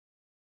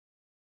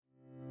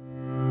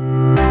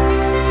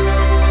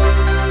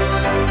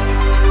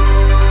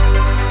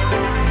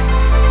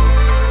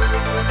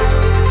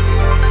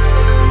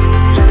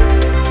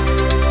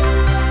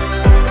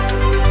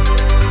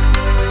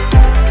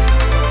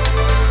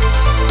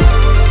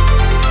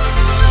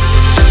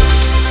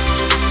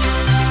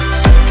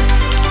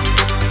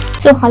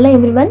So hello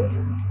everyone,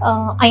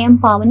 I am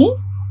Pavani,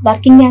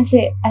 working as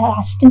a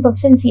assistant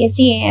professor in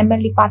CSE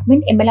AIML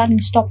department, MLR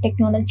Institute of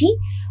Technology.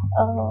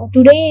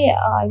 Today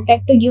I would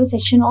like to give a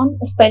session on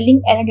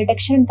spelling error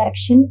detection and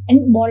correction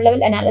and word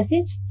level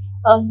analysis,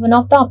 one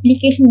of the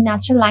application in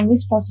natural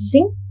language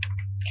processing.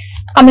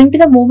 Coming to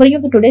the overview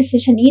of today's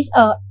session is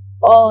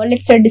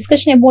let's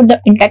discussion about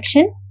the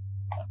introduction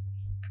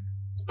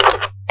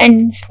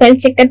and spell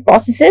checker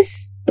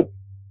processes,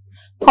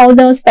 how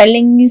the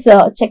spelling is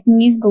checking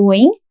is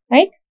going,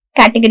 right?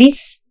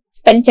 Categories,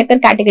 spell checker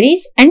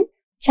categories and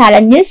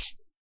challenges,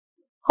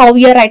 how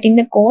we are writing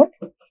the code.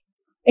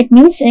 It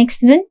means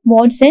next one,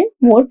 words and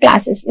word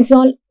classes. This is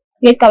all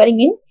we are covering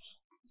in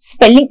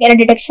spelling error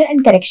detection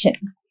and correction.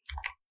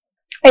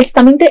 It's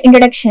coming to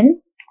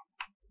introduction.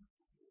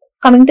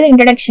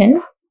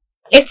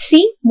 Let's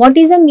see what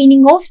is the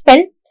meaning of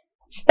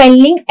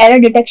spelling error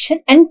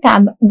detection and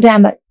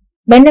grammar.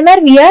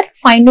 Whenever we are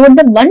find out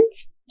the one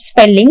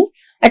spelling,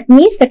 that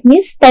means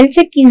spell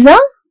check is a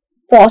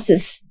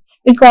process.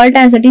 We call it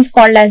as a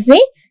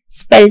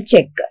spell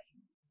check.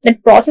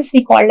 That process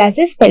we call as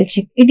a spell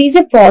check. It is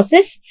a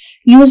process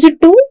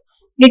used to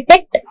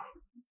detect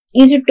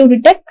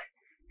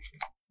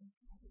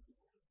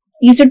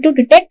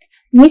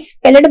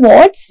misspelled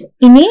words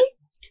in a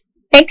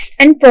text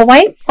and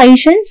provide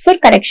suggestions for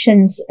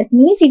corrections. It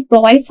means it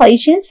provides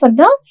suggestions for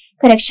the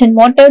correction.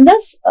 Whatever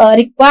the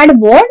required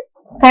word,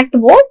 correct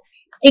word,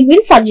 it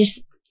will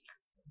suggest.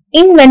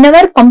 In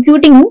whenever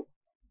computing,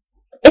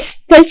 a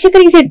spell checker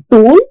is a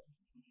tool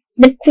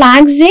that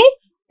flags a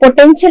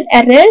potential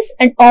errors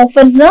and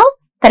offers the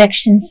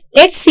corrections.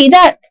 Let's see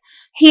that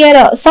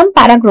here some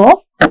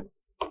paragraph.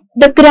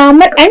 The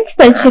grammar and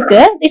spell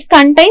checker, it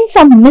contains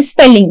some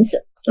misspellings.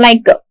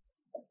 Like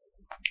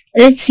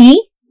let's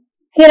see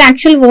here,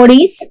 actual word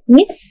is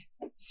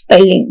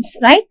misspellings,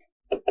 right?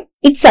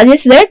 It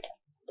suggests that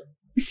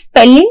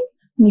spelling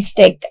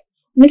mistake.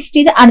 Next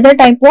is the other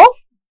type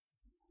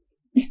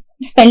of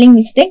spelling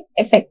mistake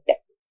effect.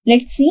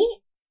 Let's see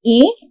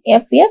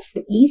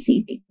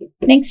AFFECT.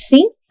 Next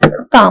see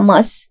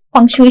commas,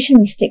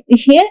 punctuation mistake.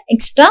 Here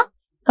extra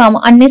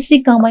comma,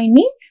 unnecessary comma in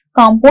a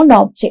compound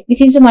object.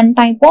 This is one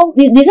type of,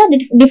 these are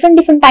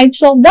different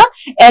types of the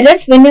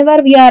errors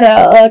whenever we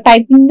are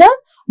typing the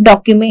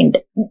document.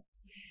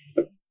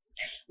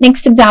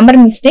 Next, grammar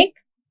mistake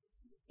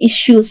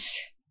issues,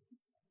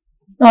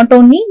 not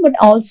only but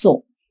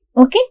also,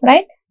 okay,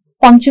 right?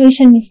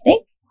 Punctuation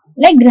mistake,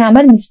 like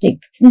grammar mistake.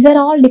 These are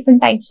all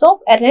different types of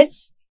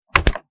errors.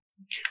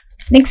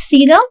 Next,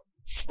 see the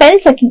spell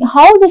checking.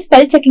 How the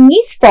spell checking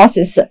is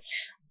processed.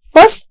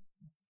 First,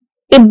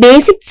 a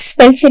basic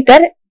spell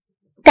checker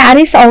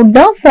carries out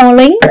the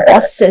following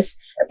processes: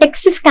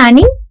 text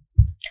scanning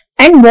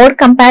and word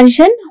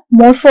comparison,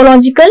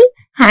 morphological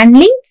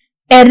handling,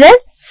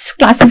 errors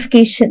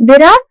classification.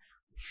 There are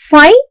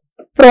 5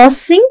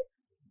 processing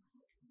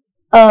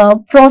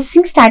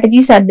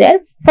strategies are there.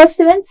 First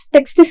one is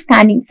text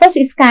scanning. First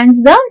it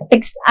scans the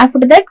text. After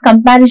that,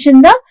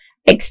 comparison the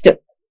text.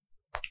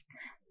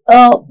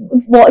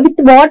 With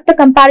what the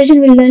comparison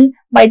will learn?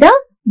 By the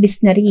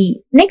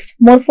dictionary. Next,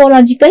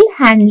 morphological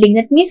handling.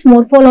 That means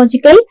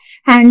morphological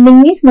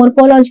handling means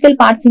morphological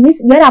parts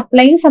means we are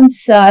applying some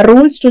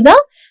rules to the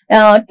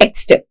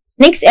text.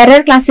 Next,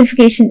 error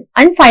classification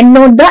and find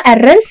out the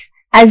errors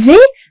as a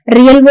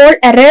real world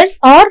errors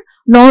or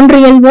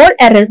non-real world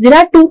errors. There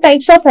are 2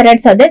 types of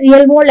errors are there: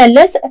 real world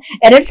errors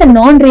and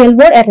non-real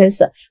world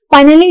errors.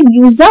 Finally,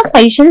 use the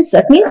suggestions.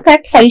 That means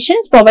correct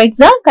suggestions provides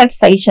the correct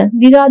suggestion.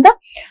 These are the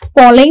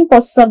following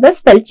process of the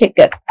spell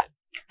checker.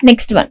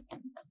 Next one,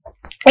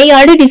 I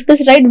already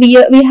discussed, right?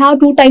 We have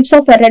 2 types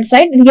of errors,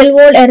 right? Real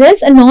world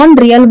errors and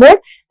non-real world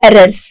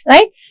errors,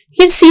 right?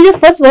 Here, see the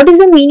first, what is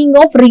the meaning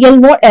of real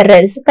world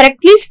errors?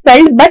 Correctly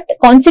spelled but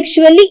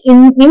conceptually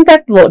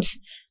incorrect words.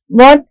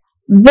 What?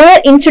 Where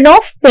instead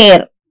of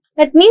pair.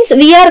 That means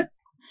we are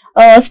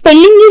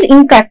spelling is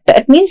incorrect.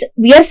 That means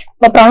we are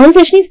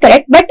pronunciation is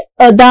correct, but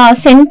the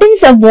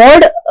sentence of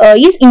word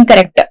is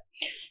incorrect.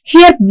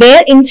 Here,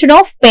 bear instead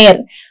of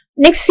pair.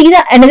 Next, see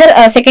the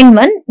another second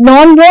one,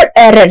 non-word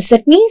errors.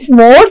 That means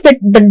words that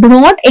do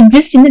not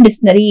exist in the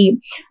dictionary.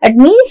 That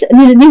means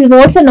these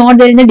words are not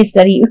there in the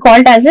dictionary. We call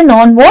it as a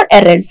non-word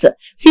errors.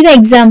 See the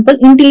example,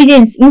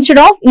 intelligence instead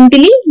of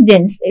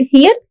intelligence.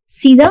 Here,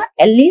 see the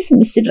L is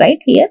missed right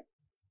here.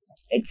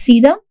 Let's see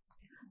the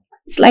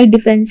slight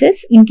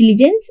differences.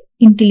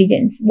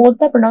 Intelligence. Both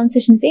the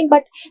pronunciation same,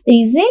 but there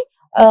is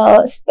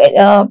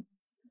a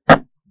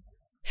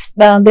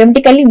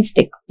grammatically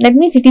mistake. That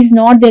means it is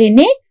not there in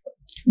a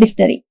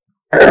dictionary.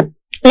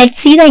 Let's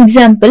see the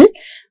example.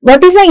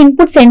 What is the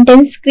input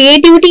sentence?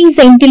 Creativity is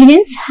the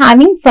intelligence,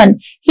 having fun.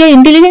 Here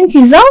intelligence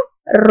is a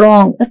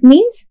wrong. That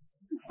means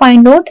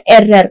find out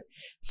error.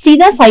 See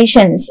the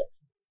suggestions.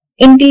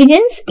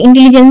 Intelligence,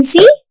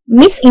 intelligency,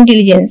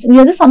 misintelligence. We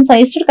have some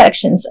suggested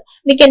corrections.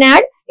 We can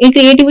add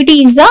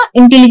creativity is the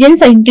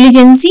intelligence or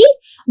intelligency.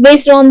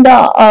 Based on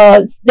the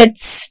that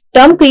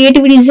term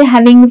creativity is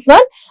having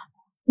fun,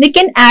 we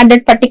can add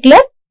that particular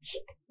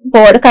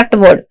word, correct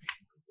word.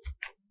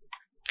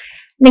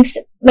 Next,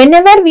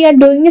 whenever we are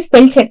doing a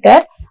spell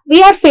checker,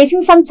 we are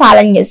facing some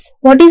challenges.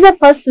 What is the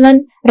first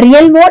one?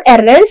 Real word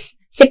errors.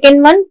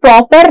 Second one,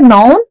 proper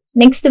noun.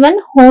 Next one,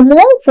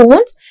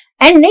 homophones.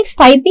 And next,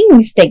 typing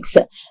mistakes.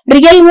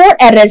 Real word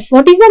errors.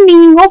 What is the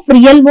meaning of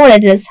real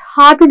word errors?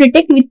 Hard to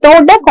detect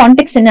without the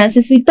context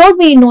analysis. Without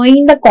we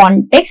knowing the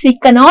context, we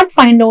cannot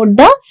find out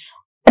the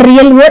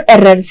real word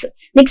errors.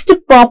 Next,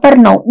 proper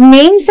noun.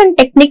 Names and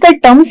technical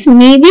terms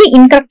may be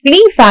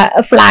incorrectly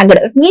flagged.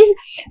 It means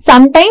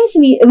sometimes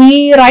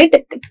we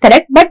write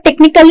correct, but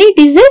technically it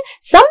is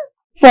some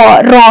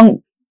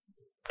wrong.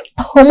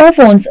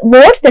 Homophones.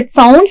 Words that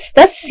sounds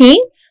the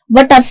same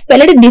but are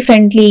spelled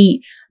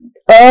differently.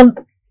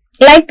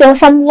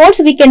 Some words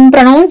we can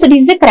pronounce it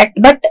is correct,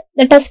 but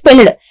that are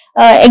spelled.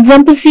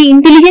 Example, see,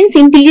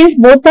 intelligence,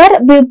 both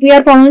are, we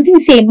are pronouncing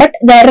same, but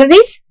the error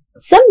is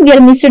some, we are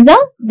missed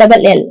the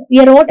double L. We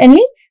are wrote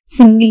only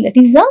single, that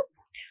is the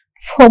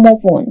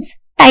homophones.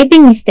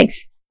 Typing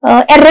mistakes.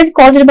 Error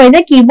caused by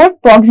the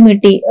keyboard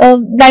proximity.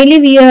 Daily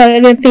we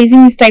are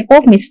facing this type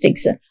of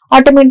mistakes.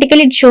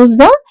 Automatically it shows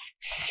the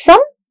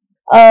some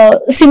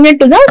similar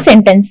to the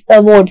sentence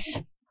words,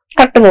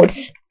 correct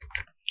words.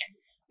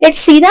 Let's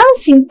see the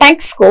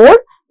syntax code.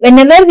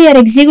 Whenever we are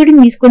executing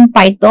this code in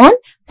Python,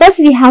 first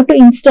we have to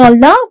install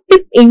the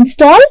pip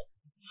install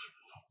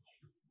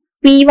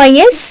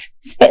pys,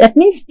 that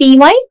means py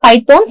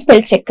Python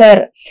spell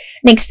checker.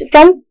 Next,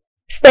 from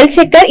spell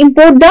checker,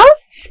 import the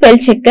spell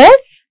checker.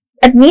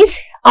 That means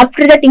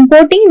after that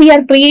importing, we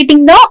are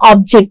creating the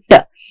object.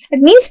 That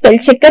means spell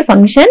checker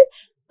function.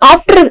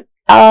 After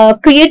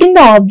creating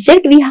the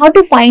object, we have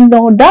to find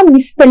out the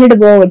misspelled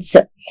words.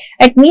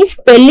 That means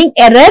spelling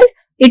error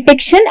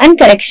detection and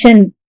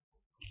correction.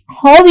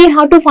 How we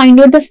have to find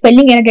out the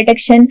spelling error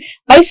detection?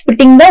 By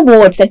splitting the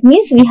words. That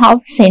means we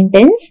have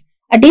sentence.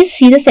 That is,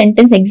 see the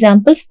sentence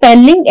example.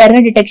 Spelling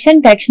error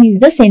detection correction is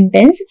the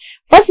sentence.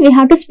 First, we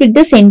have to split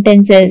the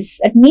sentences.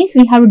 That means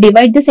we have to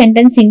divide the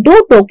sentence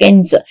into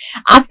tokens.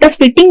 After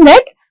splitting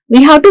that,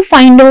 we have to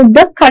find out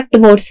the correct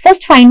words.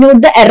 First, find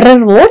out the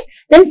error words.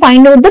 Then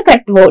find out the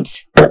correct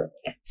words.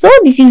 So,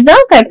 this is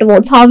the correct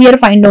words. How we are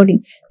finding out.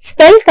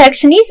 Spell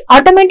correction is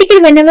automatically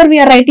whenever we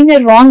are writing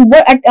a wrong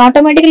word, it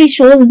automatically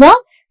shows the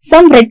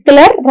some red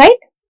color, right?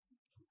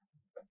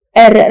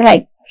 Error,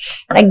 right?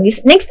 Like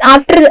this. Next,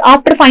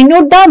 after find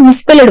out the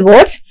misspelled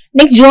words,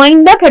 next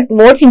join the correct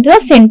words into the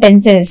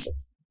sentences.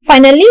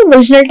 Finally,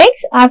 original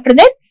text. After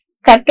that,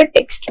 corrected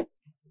text.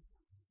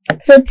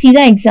 So, see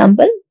the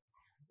example.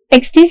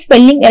 Text is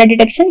spelling error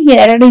detection. Here,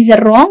 error is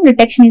the wrong.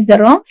 Detection is the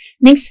wrong.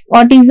 Next,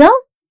 what is the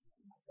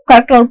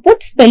correct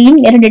output?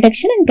 Spelling error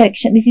detection and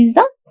correction. This is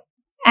the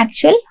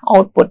actual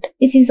output.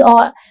 This is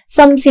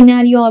some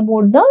scenario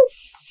about the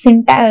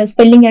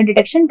spelling error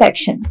detection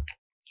correction.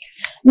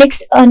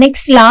 Next,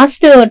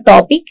 last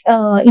topic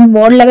in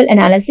word level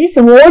analysis,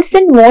 words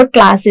and word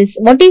classes.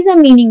 What is the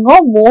meaning of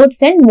words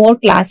and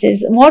word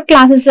classes? Word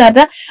classes are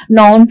the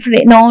noun,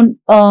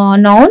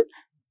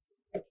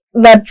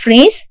 verb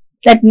phrase.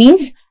 That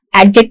means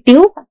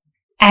adjective,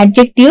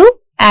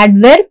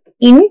 adverb,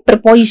 in,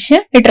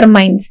 preposition,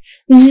 determines.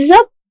 This is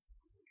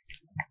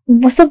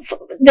so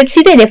let's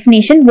see the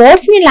definition.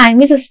 Words in a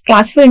language is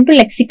classified into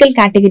lexical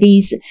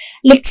categories.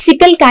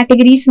 Lexical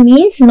categories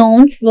means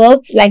nouns,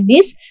 verbs like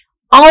this,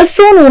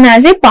 also known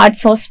as a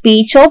parts of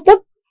speech of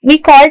the, we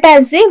call it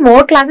as a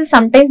word classes,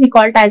 sometimes we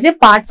call it as a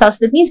parts of,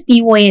 that means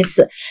POS.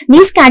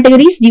 These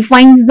categories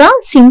defines the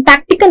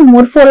syntactic and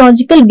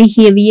morphological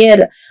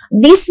behavior.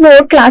 These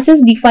word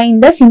classes define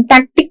the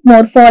syntactic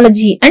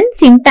morphology and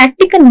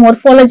syntactic and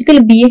morphological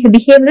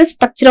behavioral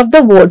structure of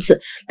the words.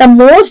 The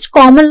most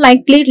common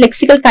likely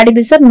lexical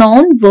categories are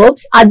noun,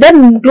 verbs, other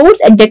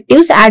includes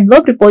adjectives,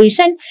 adverb,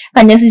 preposition,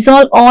 conjunctions. These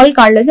are all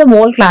called as a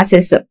word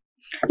classes.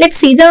 Let's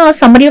see the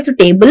summary of the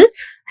table.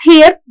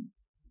 Here,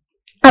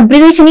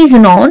 abbreviation is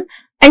noun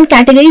and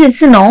category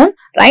is noun,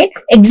 right?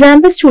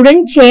 Example,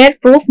 student, chair,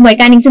 proof,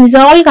 mechanism, these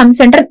all comes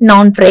under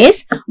noun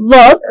phrase.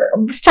 Verb,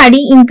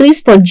 study,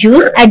 increase,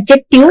 produce.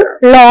 Adjective,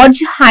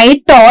 large,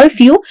 height, tall,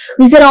 few.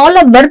 These are all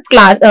a verb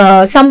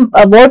class, some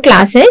word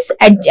classes.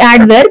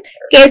 Adverb,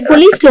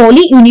 carefully,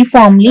 slowly,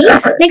 uniformly.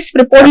 Next,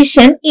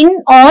 preposition,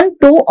 in, on,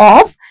 to,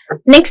 of.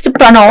 Next,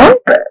 pronoun,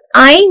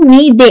 I,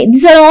 me, they.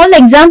 These are all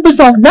examples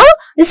of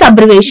these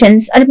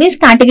abbreviations. It means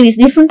categories,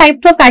 different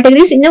types of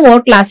categories in the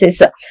word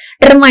classes.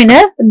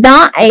 Determiner,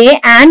 the, a,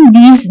 and,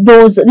 these,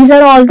 those. These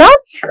are all the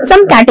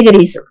some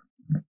categories.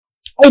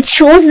 It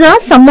shows the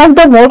sum of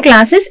the word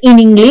classes in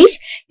English.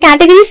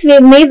 Categories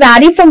may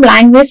vary from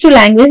language to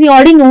language. We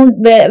already know,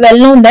 well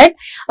known that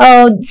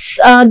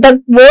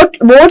the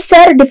words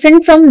are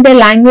different from the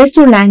language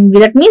to language.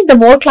 That means the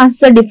word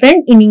classes are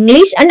different in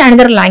English and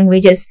another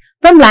languages.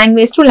 From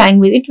language to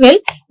language, it will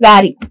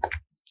vary.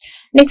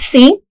 Next,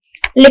 see,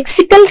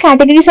 Lexical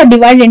categories are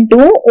divided into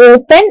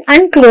open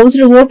and closed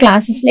word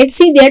classes. Let's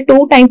see, there are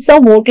two types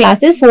of word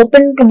classes,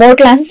 open word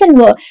classes and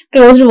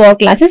closed word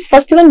classes.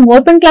 First one,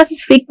 open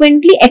classes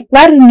frequently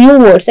acquire new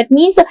words. That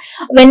means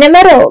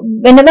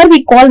whenever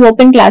we call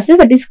open classes,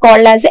 that is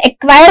called as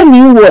acquire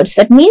new words.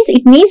 That means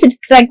it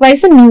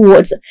requires a new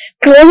words.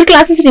 Closed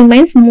classes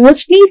remains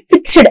mostly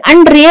fixed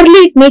and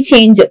rarely it may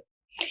change.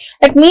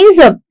 That means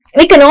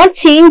we cannot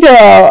change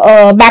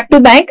back to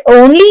back.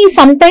 Only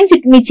sometimes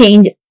it may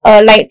change.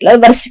 Like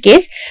worst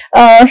case,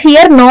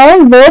 here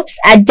noun, verbs,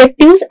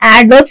 adjectives,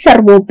 adverbs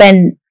are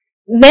open.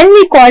 When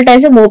we call it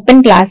as a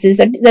open classes,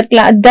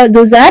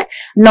 those are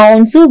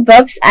nouns,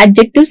 verbs,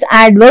 adjectives,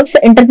 adverbs,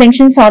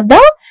 interjections are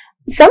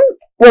some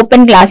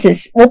open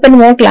classes, open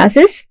word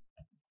classes.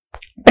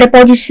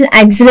 Preposition,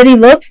 auxiliary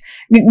verbs,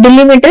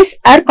 delimiters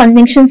or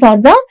conjunctions are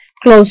the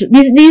closed.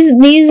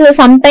 These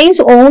sometimes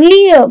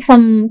only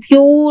some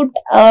few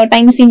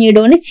times you need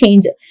only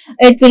change.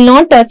 It will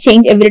not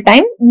change every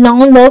time.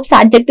 Noun, verbs,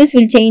 adjectives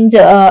will change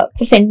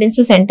sentence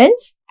to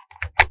sentence.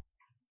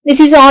 This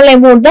is all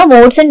about the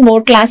words and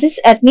word classes.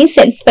 That means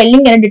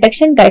spelling error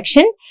detection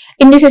correction.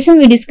 In this session,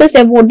 we discussed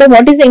about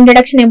what is the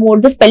introduction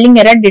about the spelling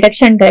error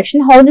detection and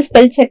correction, how the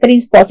spell checker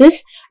is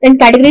processed, and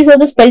categories of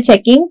the spell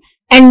checking,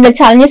 and the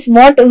challenges,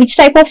 which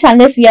type of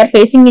challenges we are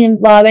facing in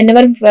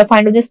whenever we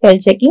find out the spell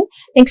checking.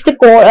 Next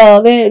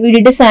code, we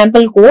did a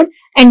sample code,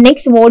 and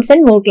next words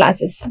and word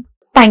classes.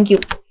 Thank you.